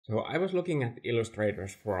So I was looking at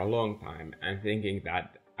illustrators for a long time and thinking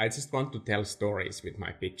that I just want to tell stories with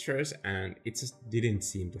my pictures, and it just didn't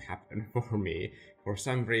seem to happen for me. For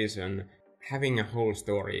some reason, having a whole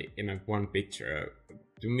story in a one picture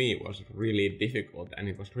to me was really difficult and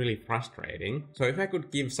it was really frustrating. So if I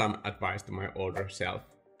could give some advice to my older self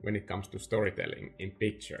when it comes to storytelling in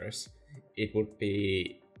pictures, it would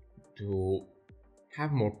be to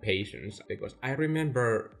have more patience, because I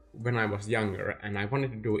remember when I was younger and I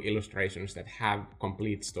wanted to do illustrations that have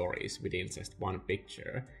complete stories within just one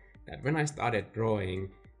picture, that when I started drawing,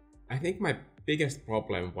 I think my biggest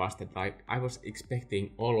problem was that I was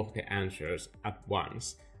expecting all of the answers at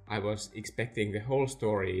once. I was expecting the whole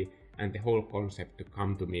story and the whole concept to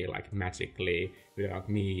come to me like magically without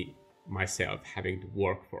me myself having to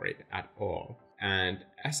work for it at all. And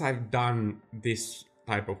as I've done this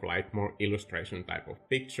type of like more illustration type of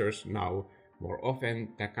pictures now more often,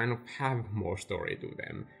 that kind of have more story to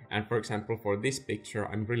them. And for example, for this picture,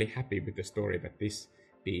 I'm really happy with the story that this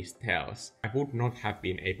piece tells. I would not have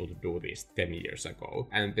been able to do this 10 years ago.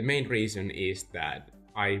 And the main reason is that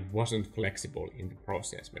I wasn't flexible in the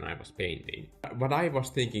process when I was painting. What I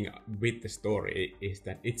was thinking with the story is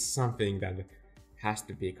that it's something that has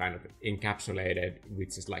to be kind of encapsulated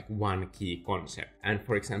with just like one key concept. And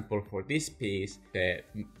for example, for this piece, the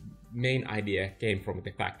main idea came from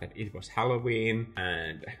the fact that it was Halloween,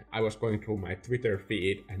 and I was going through my Twitter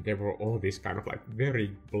feed and there were all these kind of like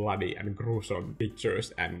very bloody and gruesome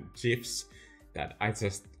pictures and gifs that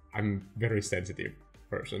I'm very sensitive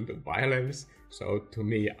person to violence. So to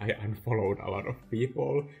me, I unfollowed a lot of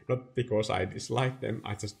people, not because I dislike them,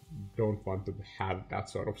 I just don't want to have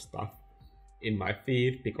that sort of stuff in my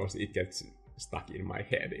feed because it gets stuck in my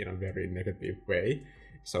head in a very negative way.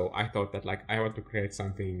 So I thought that like I want to create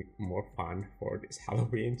something more fun for this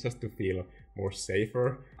Halloween just to feel more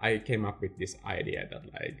safer. I came up with this idea that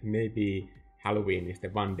like maybe Halloween is the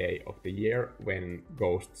one day of the year when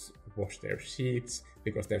ghosts wash their sheets,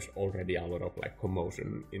 because there's already a lot of like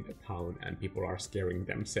commotion in the town and people are scaring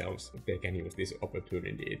themselves. They can use this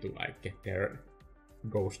opportunity to like get their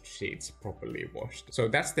ghost sheets properly washed. So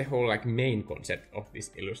that's the whole like main concept of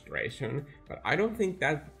this illustration, but I don't think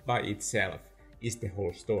that by itself is the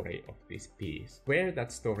whole story of this piece. Where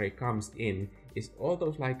that story comes in is all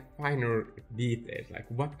those like finer details, like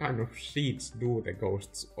what kind of sheets do the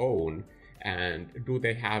ghosts own, and do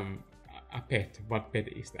they have a pet? What pet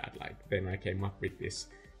is that? Like then I came up with this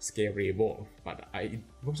scary wolf, but it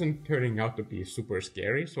wasn't turning out to be super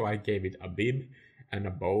scary, so I gave it a bib and a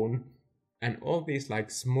bone. And all these like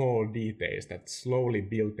small details that slowly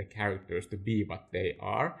build the characters to be what they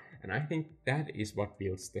are. And I think that is what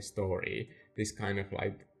builds the story. This kind of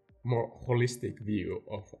like more holistic view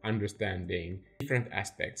of understanding different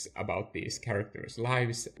aspects about these characters'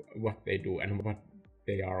 lives, what they do and what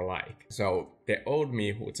they are like. So the old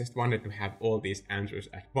me who just wanted to have all these answers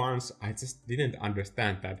at once, I just didn't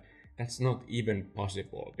understand that that's not even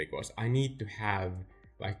possible, because I need to have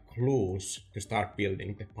like clues to start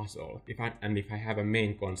building the puzzle. If I have a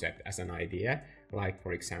main concept as an idea, like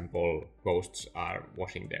for example, ghosts are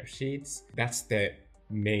washing their sheets, that's the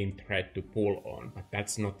main thread to pull on, but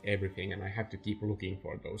that's not everything, and I have to keep looking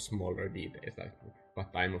for those smaller details, like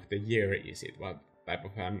what time of the year is it, what type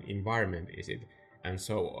of an environment is it, and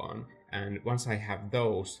so on. And once I have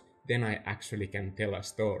those, then I actually can tell a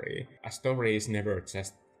story. A story is never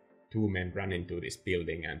just two men ran into this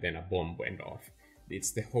building and then a bomb went off.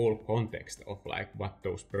 It's the whole context of like what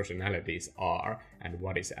those personalities are and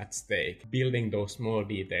what is at stake. Building those small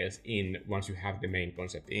details in once you have the main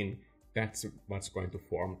concept in, that's what's going to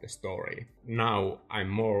form the story. Now I'm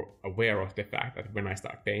more aware of the fact that when I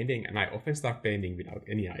start painting, and I often start painting without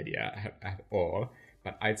any idea at all,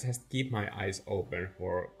 but I just keep my eyes open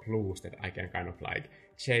for clues that I can kind of like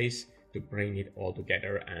chase to bring it all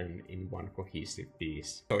together and in one cohesive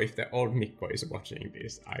piece. So if the old Mikko is watching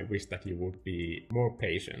this, I wish that you would be more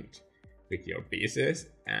patient with your pieces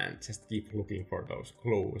and just keep looking for those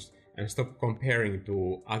clues and stop comparing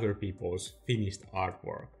to other people's finished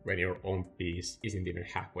artwork when your own piece isn't even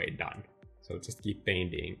halfway done. So just keep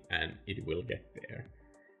painting and it will get there.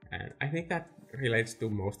 And I think that relates to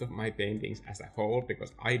most of my paintings as a whole,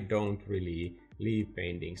 because I don't really leave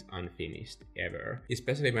paintings unfinished ever.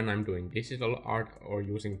 Especially when I'm doing digital art or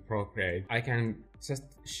using Procreate, I can just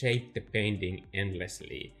shape the painting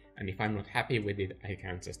endlessly. And if I'm not happy with it, I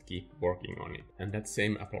can just keep working on it. And that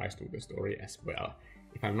same applies to the story as well.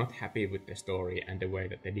 If I'm not happy with the story and the way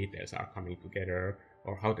that the details are coming together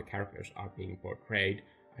or how the characters are being portrayed,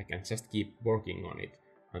 I can just keep working on it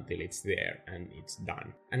until it's there and it's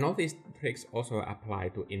done. And all these tricks also apply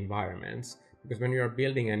to environments, because when you're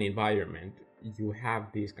building an environment, you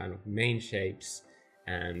have these kind of main shapes,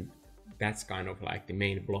 and that's kind of like the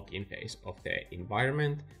main blocking phase of the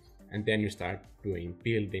environment. And then you start doing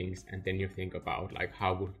buildings, and then you think about like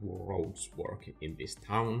how would roads work in this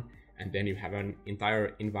town, and then you have an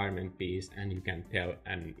entire environment piece, and you can tell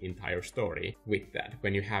an entire story with that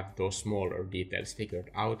when you have those smaller details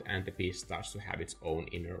figured out, and the piece starts to have its own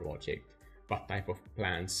inner logic. What type of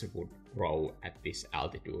plants would grow at this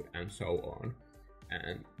altitude, and so on.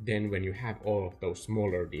 And then when you have all of those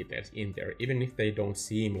smaller details in there, even if they don't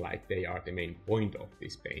seem like they are the main point of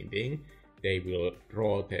this painting, they will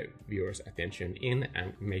draw the viewer's attention in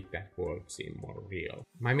and make that world seem more real.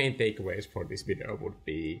 My main takeaways for this video would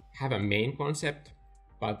be: have a main concept,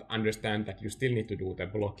 but understand that you still need to do the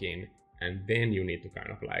blocking, and then you need to kind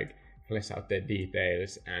of like flesh out the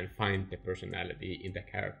details and find the personality in the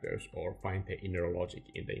characters, or find the inner logic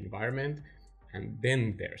in the environment. And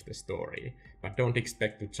then there's the story, but don't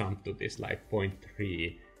expect to jump to this like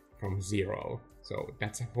 0.3 from 0. So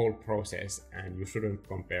that's a whole process, and you shouldn't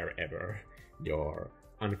compare ever your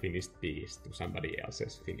unfinished piece to somebody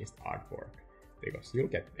else's finished artwork, because you'll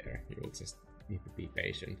get there. You'll just need to be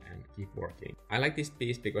patient and keep working. I like this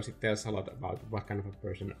piece because it tells a lot about what kind of a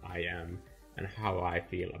person I am and how I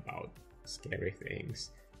feel about scary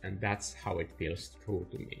things. And that's how it feels true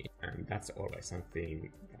to me, and that's always something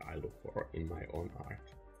that I look for in my own art.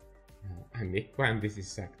 I'm Mikko, and this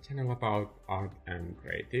is a channel about art and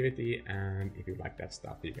creativity, and if you like that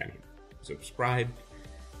stuff, you can subscribe,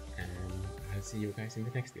 and I'll see you guys in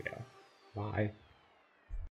the next video. Bye!